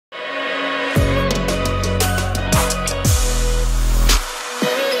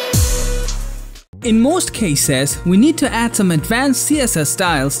In most cases, we need to add some advanced CSS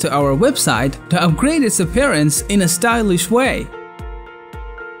styles to our website to upgrade its appearance in a stylish way.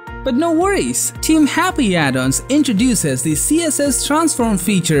 But no worries, Team Happy Addons introduces the CSS transform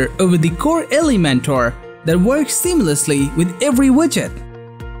feature over the core Elementor that works seamlessly with every widget.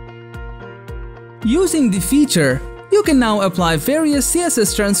 Using the feature, you can now apply various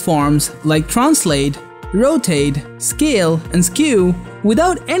CSS transforms like translate, rotate, scale, and skew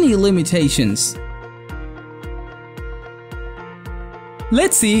without any limitations.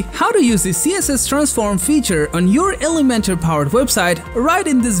 Let's see how to use the CSS transform feature on your Elementor-powered website right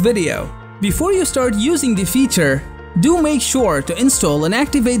in this video. Before you start using the feature, do make sure to install and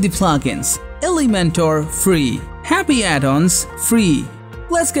activate the plugins. Elementor free, Happy Addons free.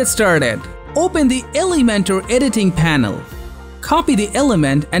 Let's get started. Open the Elementor editing panel. Copy the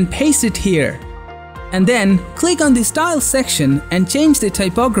element and paste it here. And then click on the Style section and change the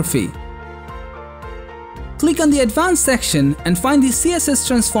typography. Click on the Advanced section and find the CSS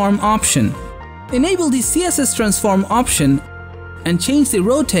Transform option. Enable the CSS Transform option and change the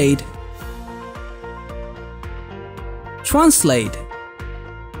Rotate, Translate,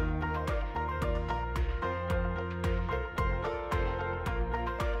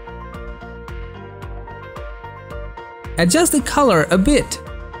 adjust the color a bit.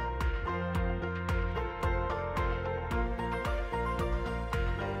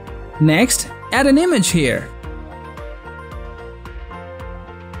 Next, add an image here.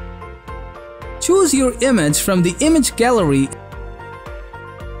 Choose your image from the image gallery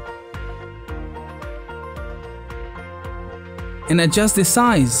and adjust the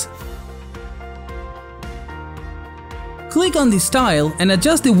size. Click on the style and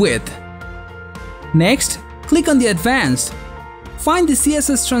adjust the width. Next, click on the Advanced. Find the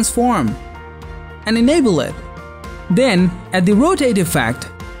CSS Transform and enable it. Then, add the Rotate effect,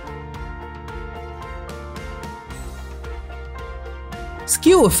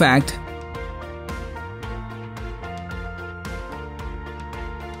 Skew effect,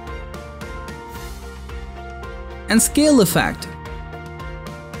 and Scale effect.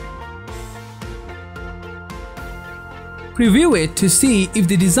 Preview it to see if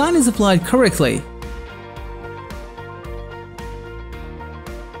the design is applied correctly.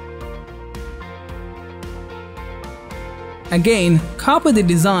 Again, copy the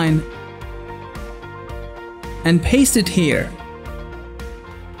design and paste it here.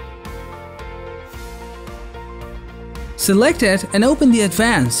 Select it and open the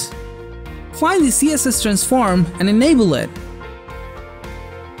Advanced. Find the CSS Transform and enable it.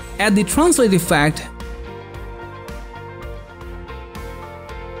 Add the Translate effect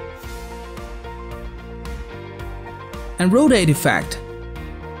and Rotate effect.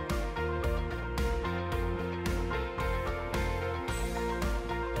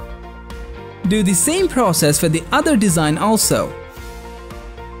 Do the same process for the other design also.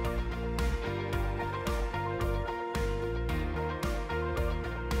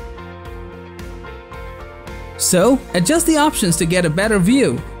 So, adjust the options to get a better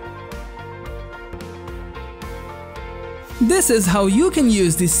view. This is how you can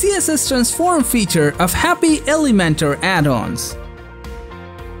use the CSS Transform feature of Happy Elementor add-ons.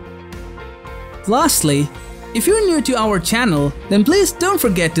 Lastly, if you're new to our channel, then please don't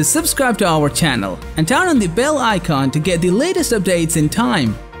forget to subscribe to our channel and turn on the bell icon to get the latest updates in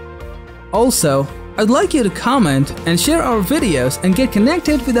time. Also, I'd like you to comment and share our videos and get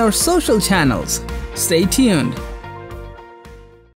connected with our social channels. Stay tuned.